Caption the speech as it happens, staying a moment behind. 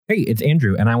Hey, it's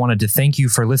Andrew, and I wanted to thank you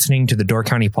for listening to the Door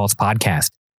County Pulse podcast.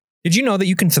 Did you know that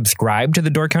you can subscribe to the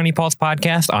Door County Pulse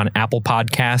podcast on Apple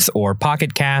Podcasts or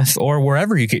Pocket Casts or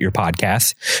wherever you get your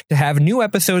podcasts to have new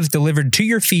episodes delivered to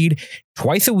your feed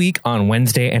twice a week on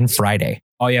Wednesday and Friday?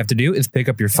 All you have to do is pick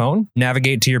up your phone,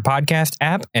 navigate to your podcast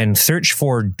app, and search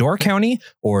for Door County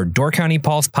or Door County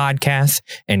Pulse Podcasts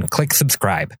and click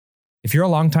subscribe. If you're a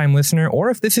longtime listener or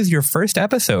if this is your first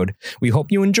episode, we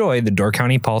hope you enjoy the Door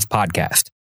County Pulse podcast.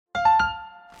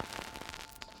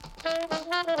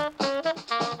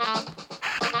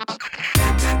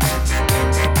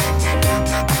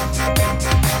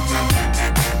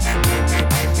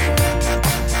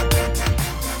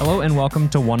 Hello and welcome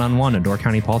to One-on-One, a Door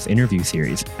County Pulse interview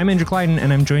series. I'm Andrew Clyden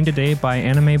and I'm joined today by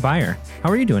Anna-Mae Byer. How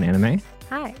are you doing, Anna-Mae?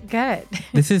 Hi, good.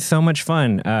 This is so much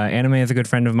fun. Anna-Mae is a good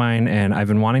friend of mine and I've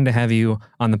been wanting to have you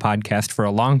on the podcast for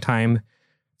a long time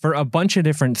for a bunch of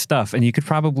different stuff. And you could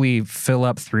probably fill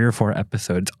up 3 or 4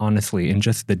 episodes, honestly, in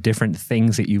just the different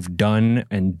things that you've done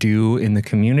and do in the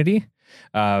community.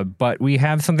 But we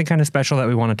have something kind of special that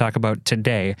we want to talk about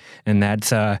today, and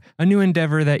that's a new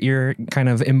endeavor that you're kind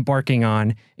of embarking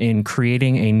on in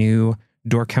creating a new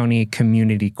Door County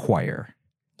community choir.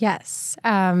 Yes.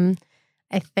 I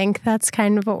think that's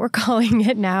kind of what we're calling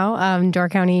it now, Door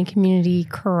County Community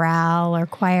Chorale or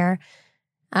Choir.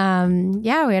 We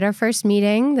had our first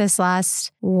meeting this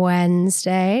last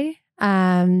Wednesday,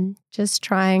 just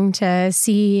trying to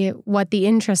see what the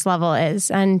interest level is,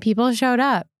 and people showed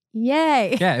up.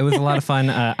 Yay. Yeah, it was a lot of fun.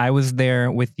 I was there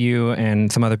with you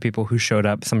and some other people who showed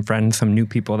up, some friends, some new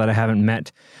people that I haven't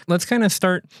met. Let's kind of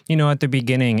start, at the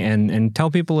beginning and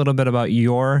tell people a little bit about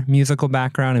your musical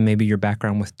background and maybe your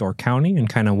background with Door County and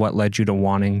kind of what led you to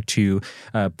wanting to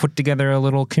put together a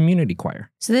little community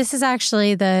choir. So this is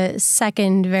actually the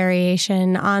second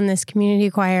variation on this community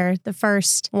choir. The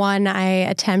first one I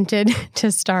attempted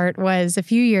to start was a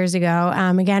few years ago.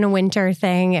 Again, a winter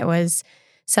thing. It was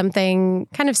something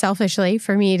kind of selfishly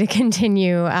for me to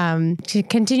continue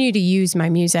to use my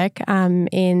music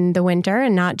in the winter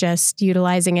and not just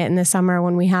utilizing it in the summer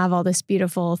when we have all this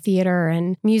beautiful theater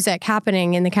and music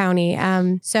happening in the county.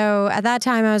 So at that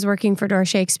time I was working for Door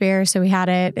Shakespeare. So we had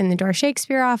it in the Door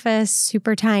Shakespeare office,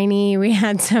 super tiny. We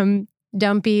had some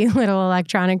dumpy little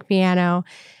electronic piano.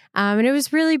 And it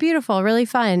was really beautiful, really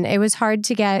fun. It was hard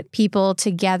to get people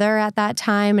together at that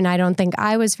time. And I don't think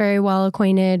I was very well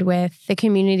acquainted with the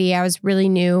community. I was really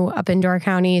new up in Door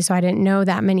County, so I didn't know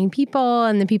that many people.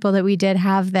 And the people that we did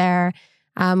have there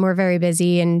were very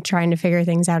busy and trying to figure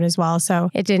things out as well. So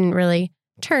it didn't really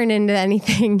turn into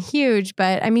anything huge,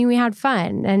 but I mean, we had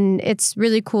fun, and it's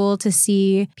really cool to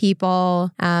see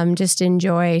people just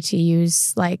enjoy to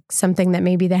use like something that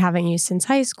maybe they haven't used since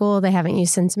high school, they haven't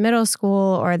used since middle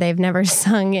school, or they've never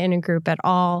sung in a group at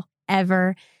all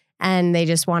ever, and they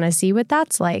just want to see what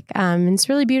that's like. It's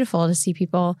really beautiful to see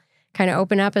people kind of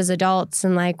open up as adults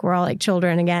and like we're all like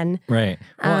children again. Right.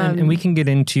 Well, and we can get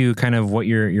into kind of what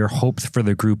your hopes for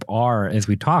the group are as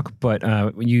we talk. But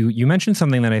you mentioned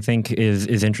something that I think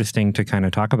is interesting to kind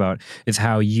of talk about is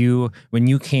how when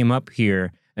you came up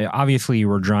here, obviously you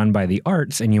were drawn by the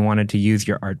arts and you wanted to use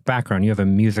your art background. You have a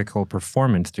musical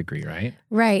performance degree, right?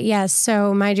 Right. Yes.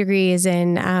 So my degree is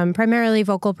in primarily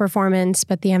vocal performance,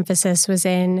 but the emphasis was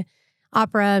in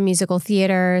opera, musical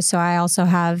theater. So I also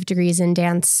have degrees in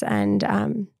dance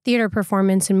and theater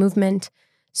performance and movement.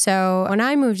 So when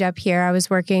I moved up here, I was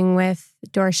working with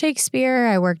Door Shakespeare.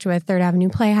 I worked with Third Avenue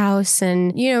Playhouse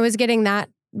and, was getting that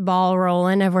ball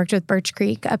rolling. I've worked with Birch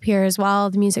Creek up here as well,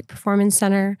 the Music Performance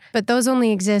Center. But those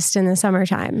only exist in the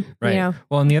summertime. Right.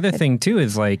 Well, and the other thing too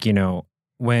is like,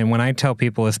 when I tell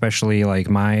people, especially like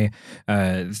my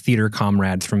theater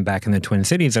comrades from back in the Twin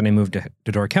Cities, that I moved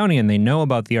to Door County and they know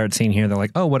about the art scene here, they're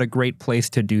like, oh, what a great place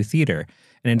to do theater.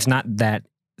 And it's not that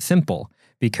simple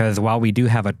because while we do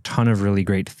have a ton of really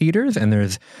great theaters and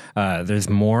there's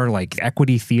more like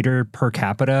equity theater per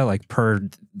capita, like per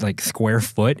like square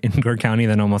foot in Door County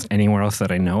than almost anywhere else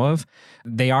that I know of,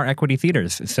 they are equity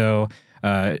theaters. So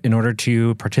in order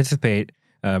to participate,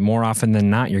 more often than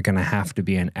not, you're going to have to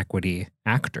be an equity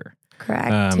actor.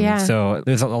 Correct. Yeah. So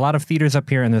there's a lot of theaters up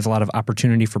here and there's a lot of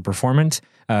opportunity for performance.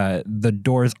 The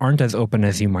doors aren't as open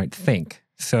as you might think.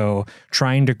 So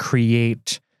trying to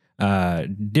create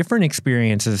different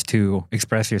experiences to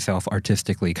express yourself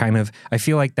artistically, I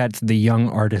feel like that's the young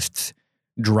artist's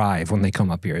drive when they come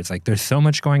up here. It's like, there's so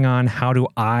much going on. How do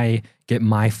I get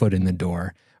my foot in the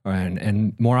door?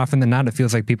 And more often than not, it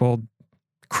feels like people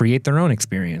create their own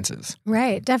experiences.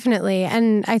 Right, definitely.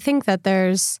 And I think that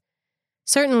there's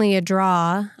certainly a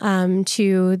draw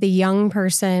to the young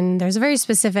person. There's a very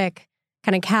specific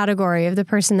kind of category of the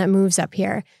person that moves up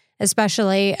here.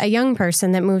 especially a young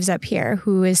person that moves up here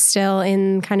who is still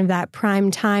in kind of that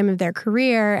prime time of their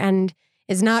career and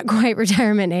is not quite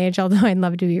retirement age, although I'd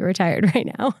love to be retired right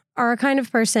now, are a kind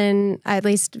of person, at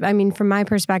least, I mean, from my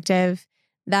perspective,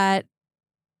 that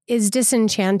is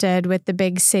disenchanted with the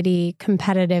big city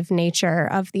competitive nature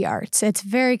of the arts. It's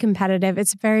very competitive.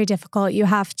 It's very difficult. You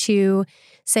have to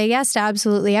say yes to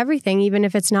absolutely everything, even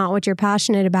if it's not what you're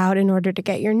passionate about, in order to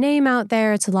get your name out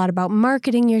there. It's a lot about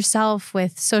marketing yourself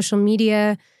with social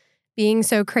media being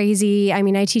so crazy. I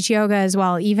mean, I teach yoga as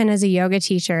well. Even as a yoga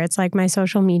teacher, it's like my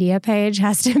social media page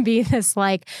has to be this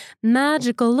like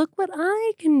magical, look what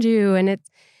I can do. And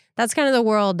that's kind of the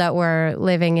world that we're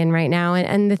living in right now.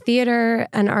 And the theater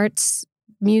and arts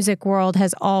music world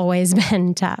has always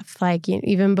been tough, like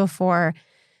even before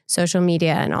social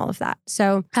media and all of that.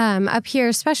 So up here,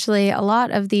 especially, a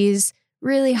lot of these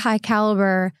really high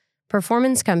caliber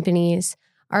performance companies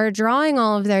are drawing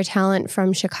all of their talent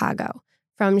from Chicago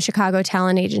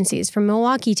talent agencies, from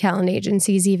Milwaukee talent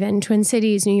agencies, even Twin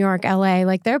Cities, New York, LA.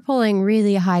 Like they're pulling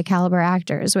really high caliber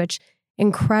actors, which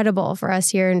incredible for us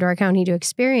here in Door County to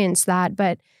experience that.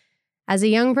 But as a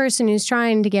young person who's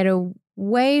trying to get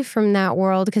away from that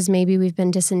world because maybe we've been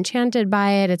disenchanted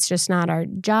by it, it's just not our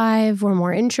jive, we're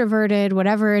more introverted,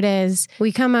 whatever it is,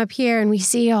 we come up here and we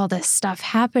see all this stuff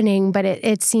happening, but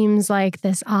it seems like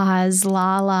this Oz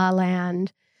la la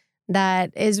land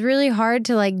that is really hard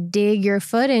to like dig your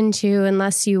foot into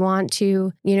unless you want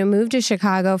to, move to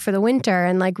Chicago for the winter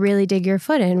and like really dig your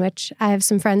foot in, which I have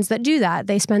some friends that do that.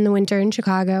 They spend the winter in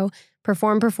Chicago,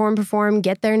 perform,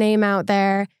 get their name out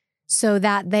there so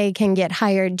that they can get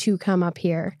hired to come up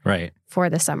here. Right. For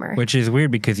the summer. Which is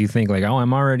weird because you think like, oh,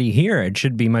 I'm already here. It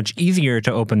should be much easier to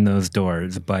open those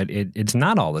doors, but it's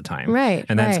not all the time. Right.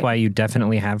 And that's why you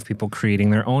definitely have people creating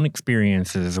their own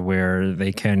experiences where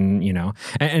they can,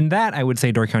 and that I would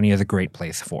say Door County is a great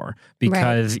place for,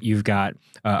 because you've got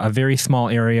a very small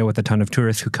area with a ton of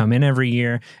tourists who come in every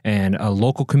year and a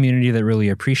local community that really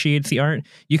appreciates the art.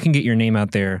 You can get your name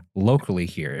out there locally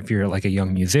here. If you're like a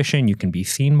young musician, you can be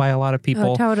seen by a lot of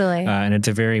people. Oh, totally. And it's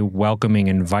a very welcoming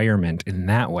environment in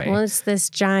that way. Well, it's this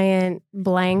giant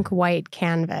blank white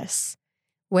canvas,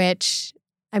 which,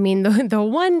 I mean, the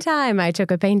one time I took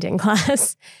a painting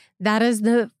class, that is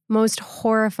the most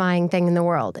horrifying thing in the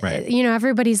world. Right.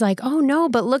 Everybody's like, oh no,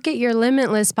 but look at your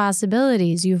limitless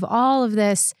possibilities. You have all of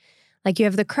this, like you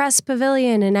have the Crest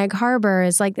Pavilion in Egg Harbor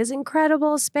is like this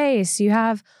incredible space. You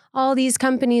have all these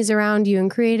companies around you and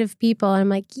creative people. And I'm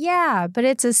like, yeah, but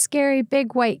it's a scary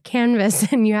big white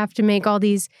canvas and you have to make all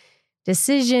these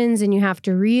decisions and you have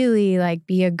to really like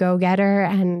be a go-getter,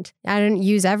 and I don't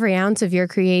use every ounce of your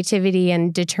creativity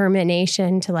and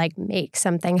determination to like make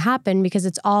something happen because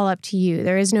it's all up to you.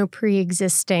 There is no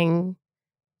pre-existing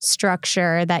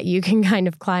structure that you can kind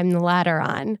of climb the ladder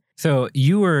on. So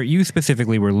you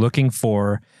specifically were looking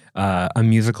for a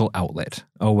musical outlet,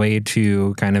 a way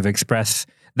to kind of express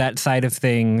that side of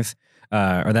things,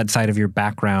 or that side of your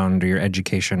background or your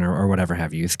education or whatever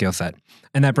have you, skill set.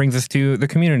 And that brings us to the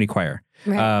community choir.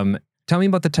 Right. Tell me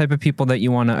about the type of people that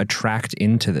you want to attract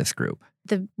into this group.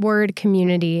 The word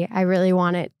community, I really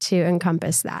want it to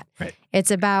encompass that. Right.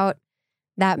 It's about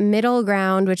that middle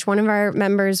ground, which one of our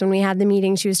members, when we had the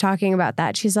meeting, she was talking about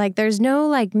that. She's like, there's no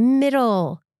like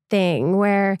middle thing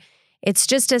where it's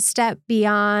just a step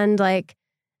beyond like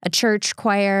a church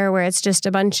choir where it's just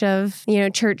a bunch of,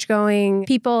 church-going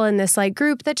people in this like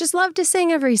group that just love to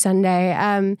sing every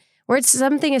Sunday. Where it's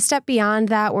something a step beyond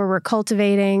that, where we're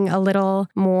cultivating a little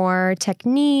more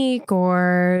technique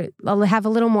or have a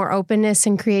little more openness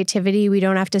and creativity. We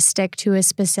don't have to stick to a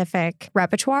specific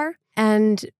repertoire.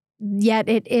 And yet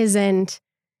it isn't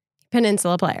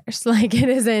Peninsula Players. Like it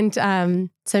isn't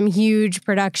some huge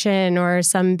production or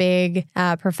some big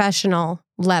professional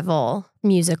level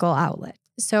musical outlet.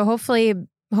 So hopefully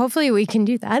we can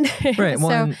do that. Right.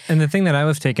 Well, and the thing that I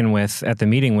was taken with at the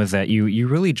meeting was that you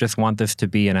really just want this to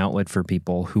be an outlet for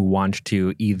people who want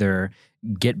to either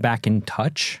get back in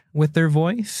touch with their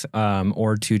voice,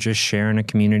 or to just share in a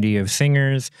community of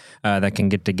singers that can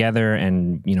get together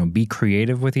and, be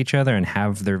creative with each other and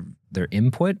have their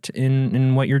input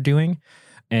in what you're doing.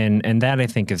 And that I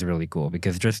think is really cool,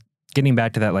 because just getting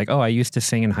back to that, like, oh, I used to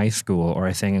sing in high school, or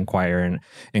I sang in choir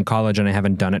in college and I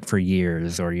haven't done it for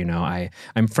years, or,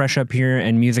 I'm fresh up here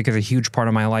and music is a huge part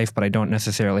of my life, but I don't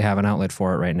necessarily have an outlet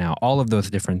for it right now. All of those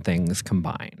different things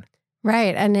combine.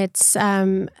 Right. And it's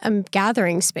a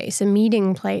gathering space, a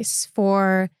meeting place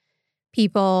for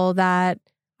people that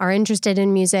are interested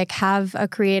in music, have a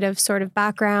creative sort of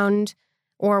background,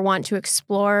 or want to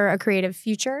explore a creative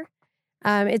future.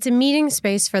 It's a meeting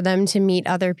space for them to meet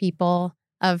other people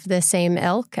of the same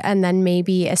ilk, and then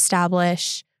maybe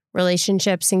establish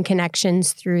relationships and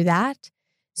connections through that.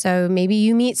 So maybe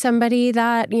you meet somebody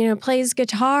that, plays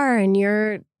guitar and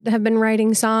have been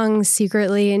writing songs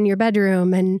secretly in your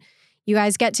bedroom, and you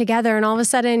guys get together and all of a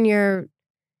sudden you're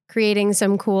creating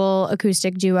some cool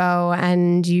acoustic duo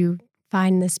and you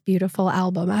find this beautiful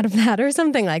album out of that or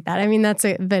something like that. I mean, that's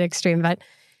a bit extreme, but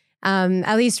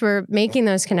at least we're making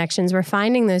those connections. We're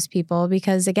finding those people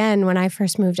because, again, when I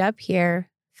first moved up here,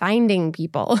 finding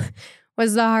people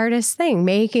was the hardest thing,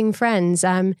 making friends.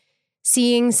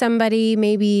 Seeing somebody,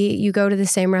 maybe you go to the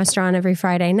same restaurant every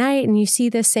Friday night and you see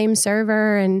the same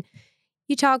server and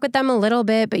you talk with them a little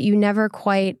bit, but you never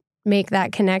quite make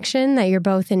that connection that you're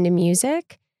both into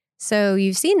music. So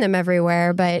you've seen them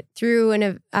everywhere, but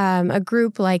through a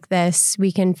group like this,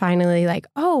 we can finally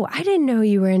oh, I didn't know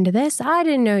you were into this. I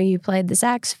didn't know you played the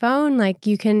saxophone.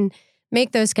 You can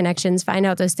make those connections, find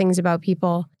out those things about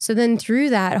people. So then through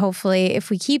that, hopefully,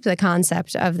 if we keep the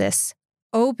concept of this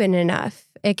open enough,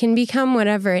 it can become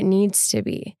whatever it needs to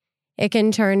be. It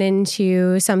can turn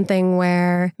into something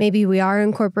where maybe we are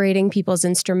incorporating people's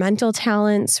instrumental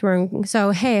talents.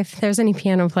 So, hey, if there's any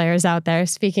piano players out there,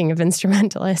 speaking of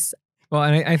instrumentalists. Well,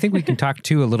 and I think we can talk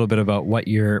too a little bit about what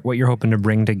you're hoping to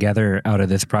bring together out of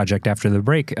this project after the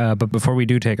break. But before we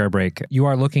do take our break, you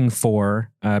are looking for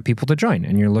people to join,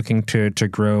 and you're looking to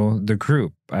grow the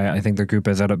group. I think the group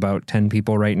is at about 10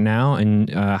 people right now.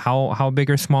 And how big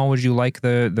or small would you like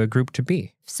the group to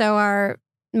be? So our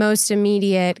most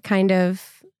immediate kind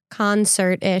of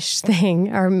concert-ish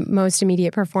thing, our most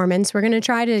immediate performance, we're going to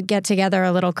try to get together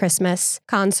a little Christmas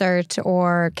concert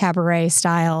or cabaret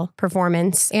style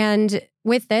performance. And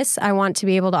with this, I want to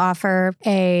be able to offer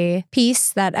a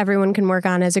piece that everyone can work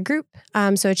on as a group.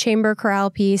 So a chamber chorale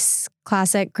piece,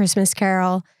 classic Christmas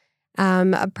carol,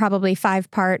 probably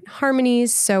 5-part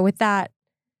harmonies. So with that,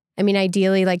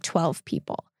 ideally 12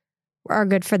 people are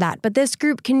good for that. But this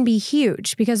group can be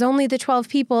huge because only the 12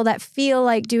 people that feel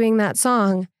like doing that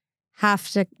song have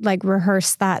to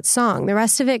rehearse that song. The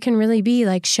rest of it can really be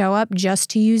show up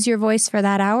just to use your voice for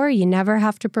that hour. You never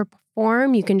have to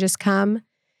perform. You can just come,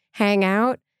 hang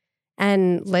out,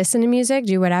 and listen to music,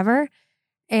 do whatever.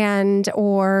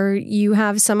 Or you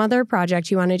have some other project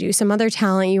you want to do, some other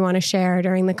talent you want to share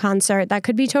during the concert that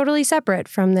could be totally separate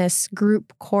from this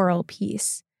group choral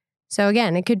piece. So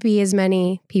again, it could be as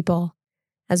many people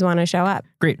as want to show up.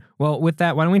 Great. Well, with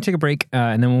that, why don't we take a break?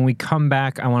 And then when we come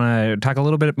back, I want to talk a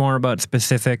little bit more about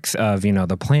specifics of,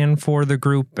 the plan for the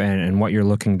group and what you're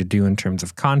looking to do in terms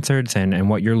of concerts and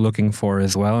what you're looking for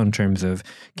as well in terms of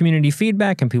community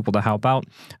feedback and people to help out.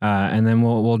 And then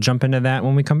we'll jump into that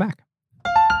when we come back.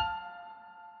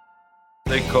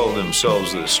 They called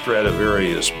themselves the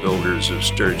Stradivarius builders of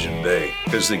Sturgeon Bay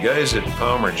because the guys at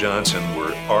Palmer Johnson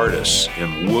were artists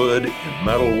in wood and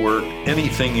metalwork,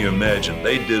 anything you imagine.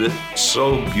 They did it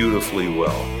so beautifully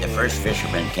well. The first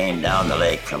fishermen came down the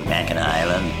lake from Mackinac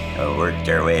Island, worked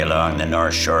their way along the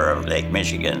north shore of Lake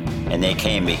Michigan, and they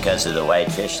came because of the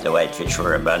whitefish. The whitefish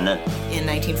were abundant. In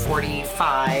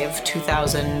 1945,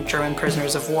 2,000 German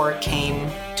prisoners of war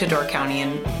came to Door County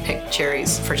and picked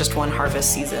cherries for just one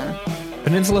harvest season.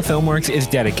 Peninsula Filmworks is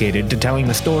dedicated to telling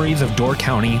the stories of Door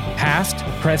County, past,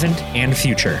 present, and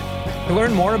future. To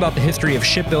learn more about the history of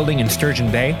shipbuilding in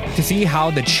Sturgeon Bay, to see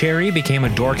how the cherry became a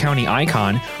Door County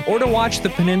icon, or to watch the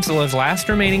peninsula's last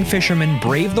remaining fishermen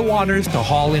brave the waters to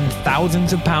haul in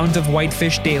thousands of pounds of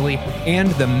whitefish daily, and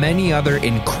the many other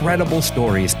incredible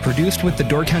stories produced with the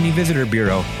Door County Visitor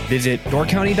Bureau, visit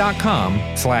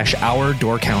doorcounty.com/Our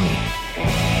Door County.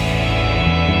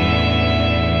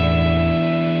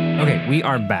 Okay, we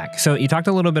are back. So you talked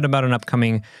a little bit about an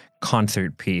upcoming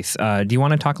concert piece. Do you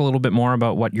want to talk a little bit more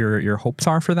about what your hopes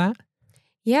are for that?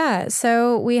 Yeah,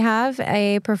 so we have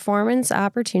a performance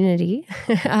opportunity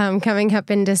coming up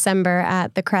in December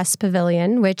at the Crest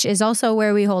Pavilion, which is also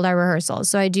where we hold our rehearsals.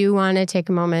 So I do want to take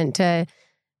a moment to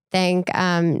thank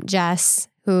Jess,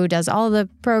 who does all the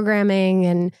programming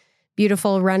and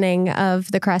beautiful running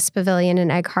of the Crest Pavilion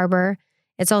in Egg Harbor.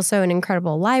 It's also an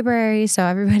incredible library, so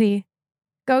everybody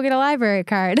go get a library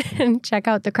card and check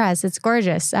out the Crest. It's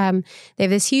gorgeous. They have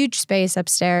this huge space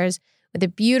upstairs with a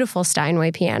beautiful Steinway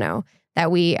piano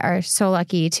that we are so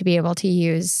lucky to be able to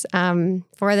use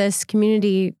for this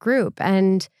community group.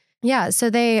 And yeah,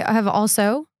 so they have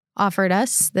also offered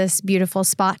us this beautiful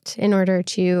spot in order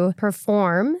to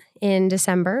perform in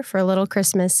December for a little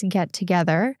Christmas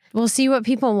get-together. We'll see what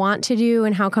people want to do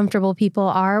and how comfortable people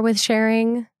are with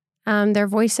sharing their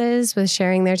voices, with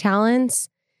sharing their talents.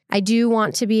 I do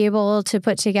want to be able to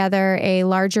put together a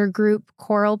larger group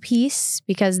choral piece,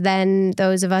 because then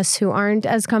those of us who aren't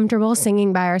as comfortable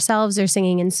singing by ourselves or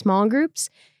singing in small groups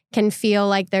can feel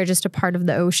like they're just a part of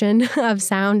the ocean of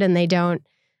sound, and they don't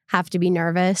have to be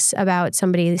nervous about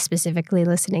somebody specifically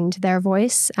listening to their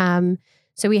voice.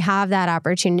 So we have that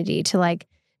opportunity to like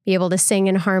be able to sing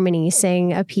in harmony,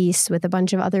 sing a piece with a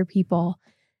bunch of other people.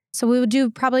 So we would do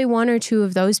probably 1 or 2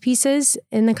 of those pieces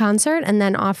in the concert, and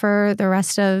then offer the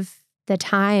rest of the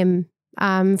time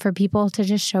for people to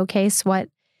just showcase what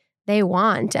they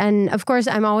want. And of course,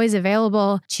 I'm always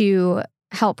available to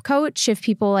help coach if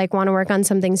people like want to work on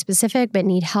something specific but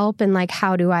need help. And like,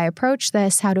 how do I approach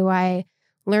this? How do I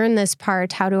learn this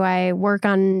part? How do I work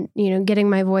on, getting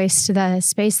my voice to the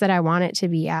space that I want it to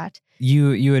be at?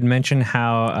 You had mentioned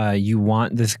how you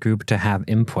want this group to have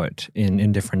input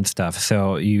in different stuff.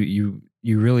 So you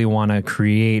really want to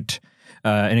create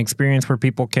an experience where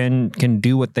people can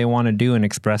do what they want to do and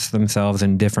express themselves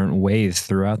in different ways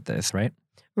throughout this, right?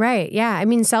 Right. Yeah. I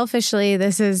mean, selfishly,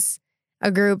 this is a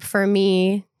group for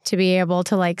me to be able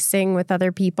to like sing with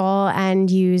other people and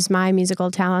use my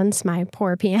musical talents, my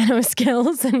poor piano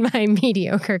skills, and my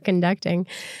mediocre conducting.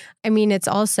 I mean, it's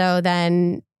also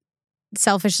then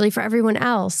selfishly for everyone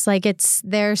else. Like, it's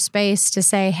their space to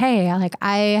say, hey, like,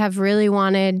 I have really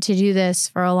wanted to do this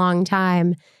for a long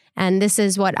time, and this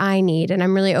is what I need. And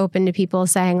I'm really open to people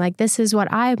saying, like, this is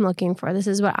what I'm looking for. This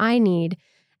is what I need.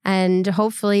 And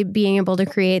hopefully being able to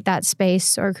create that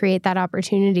space or create that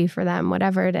opportunity for them,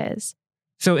 whatever it is.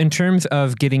 So in terms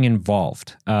of getting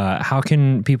involved, how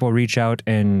can people reach out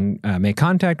and make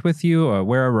contact with you?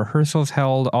 Where are rehearsals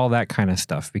held? All that kind of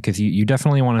stuff. Because you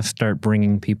definitely want to start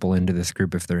bringing people into this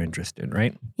group if they're interested,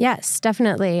 right? Yes,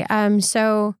 definitely.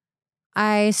 So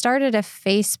I started a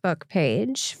Facebook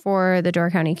page for the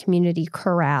Door County Community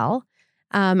Chorale.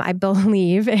 I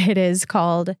believe it is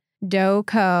called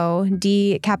DOCO,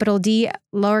 D, capital D,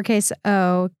 lowercase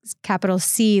o, capital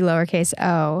C, lowercase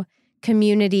o,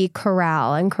 Community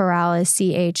Chorale, and chorale is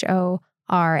CHORALE.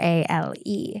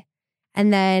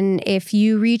 And then if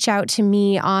you reach out to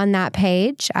me on that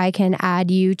page, I can add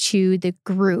you to the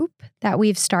group that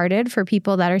we've started for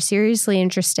people that are seriously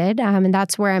interested. And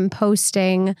that's where I'm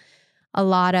posting a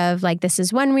lot of like, this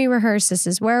is when we rehearse, this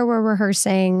is where we're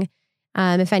rehearsing.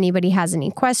 If anybody has any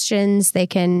questions, they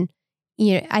can,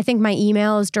 I think my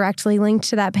email is directly linked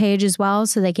to that page as well,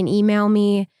 so they can email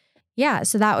me. Yeah,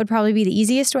 so that would probably be the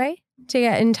easiest way to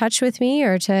get in touch with me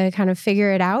or to kind of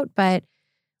figure it out. But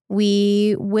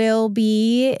we will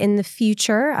be in the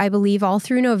future, I believe all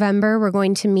through November, we're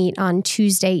going to meet on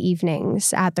Tuesday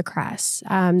evenings at the Cress.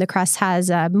 The Cress has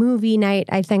a movie night,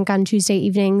 I think, on Tuesday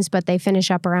evenings, but they finish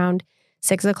up around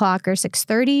 6 o'clock or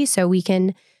 6:30. So we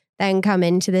can then come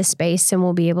into this space and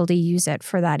we'll be able to use it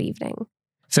for that evening.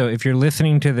 So if you're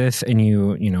listening to this and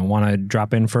you want to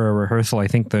drop in for a rehearsal, I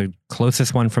think the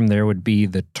closest one from there would be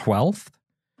the 12th.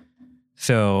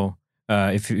 So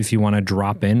if you want to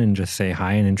drop in and just say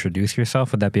hi and introduce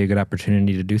yourself, would that be a good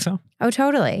opportunity to do so? Oh,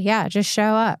 totally. Yeah, just show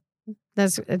up.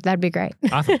 That'd be great.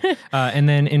 Awesome. And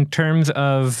then in terms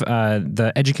of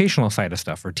the educational side of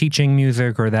stuff, or teaching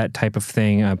music or that type of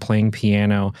thing, playing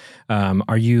piano,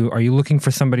 are you looking for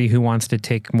somebody who wants to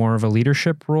take more of a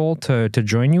leadership role to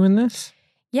join you in this?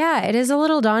 Yeah, it is a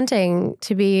little daunting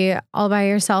to be all by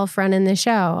yourself running the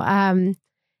show.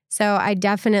 So I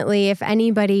definitely, if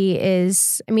anybody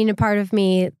is, a part of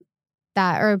me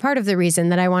a part of the reason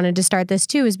that I wanted to start this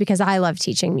too is because I love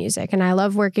teaching music and I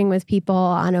love working with people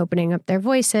on opening up their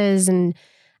voices. And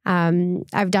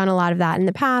I've done a lot of that in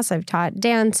the past. I've taught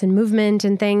dance and movement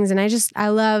and things. And I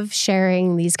love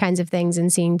sharing these kinds of things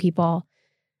and seeing people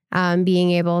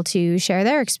being able to share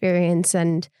their experience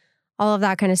and all of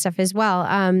that kind of stuff as well.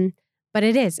 But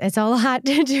it's a lot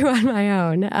to do on my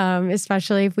own,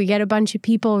 especially if we get a bunch of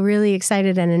people really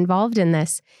excited and involved in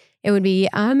this. It would be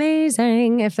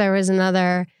amazing if there was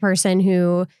another person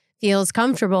who feels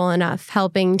comfortable enough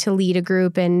helping to lead a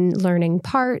group in learning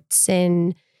parts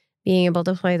and being able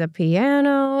to play the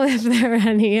piano, if there are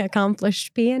any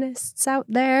accomplished pianists out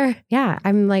there. Yeah,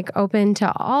 I'm like open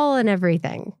to all and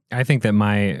everything. I think that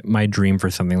my dream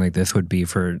for something like this would be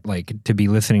for like to be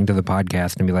listening to the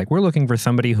podcast and be like, we're looking for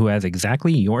somebody who has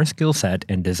exactly your skill set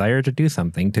and desire to do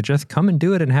something to just come and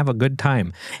do it and have a good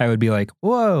time. I would be like,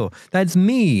 whoa, that's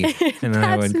me. And then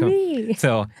I would come. Me.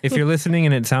 So if you're listening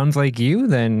and it sounds like you,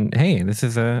 then hey, this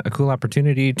is a cool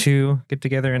opportunity to get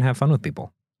together and have fun with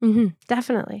people.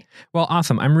 Definitely. Well,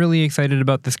 awesome. I'm really excited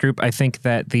about this group. I think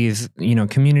that these,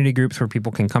 community groups where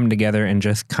people can come together and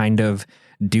just kind of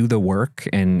do the work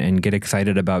and get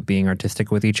excited about being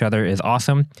artistic with each other is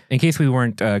awesome. In case we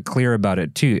weren't clear about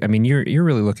it too, I mean, you're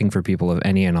really looking for people of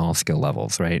any and all skill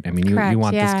levels, right? I mean, you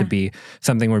want this to be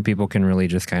something where people can really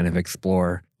just kind of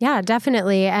explore. Yeah,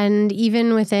 definitely. And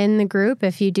even within the group,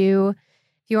 if you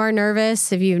are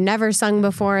nervous, if you've never sung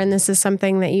before, and this is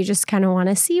something that you just kind of want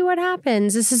to see what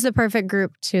happens, this is the perfect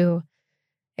group to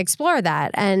explore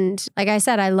that. And like I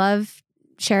said, I love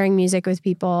sharing music with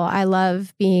people. I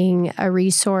love being a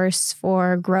resource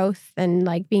for growth and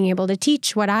like being able to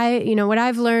teach what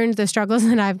I've learned, the struggles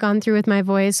that I've gone through with my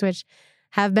voice, which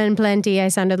have been plenty. I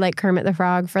sounded like Kermit the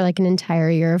Frog for like an entire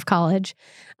year of college.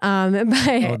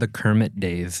 The Kermit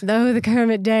days. The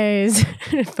Kermit days.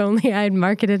 If only I'd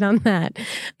marketed on that.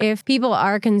 If people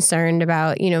are concerned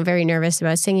about, very nervous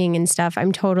about singing and stuff,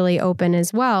 I'm totally open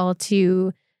as well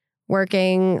to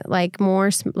working like more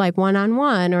like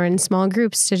one-on-one or in small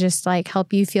groups to just like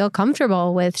help you feel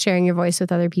comfortable with sharing your voice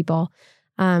with other people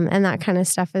and that kind of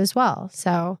stuff as well.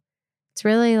 So it's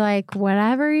really like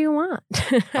whatever you want.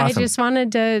 Awesome. I just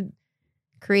wanted to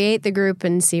create the group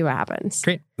and see what happens.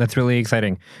 Great. That's really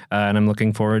exciting. And I'm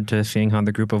looking forward to seeing how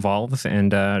the group evolves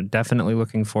and definitely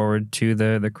looking forward to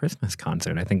the Christmas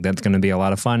concert. I think that's going to be a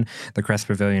lot of fun. The Crest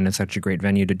Pavilion is such a great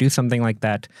venue to do something like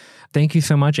that. Thank you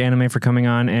so much, Anna Mae, for coming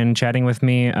on and chatting with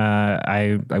me.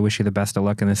 I wish you the best of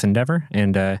luck in this endeavor.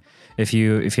 And if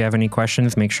you have any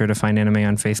questions, make sure to find Anna Mae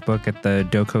on Facebook at the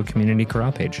Doco Community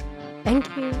Chorale page.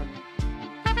 Thank you.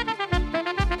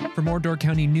 For more Door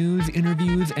County news,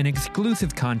 interviews, and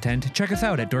exclusive content, check us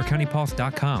out at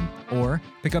doorcountypulse.com or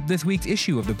pick up this week's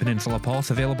issue of the Peninsula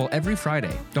Pulse, available every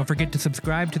Friday. Don't forget to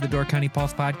subscribe to the Door County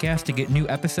Pulse podcast to get new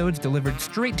episodes delivered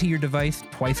straight to your device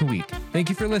twice a week. Thank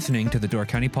you for listening to the Door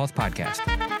County Pulse podcast.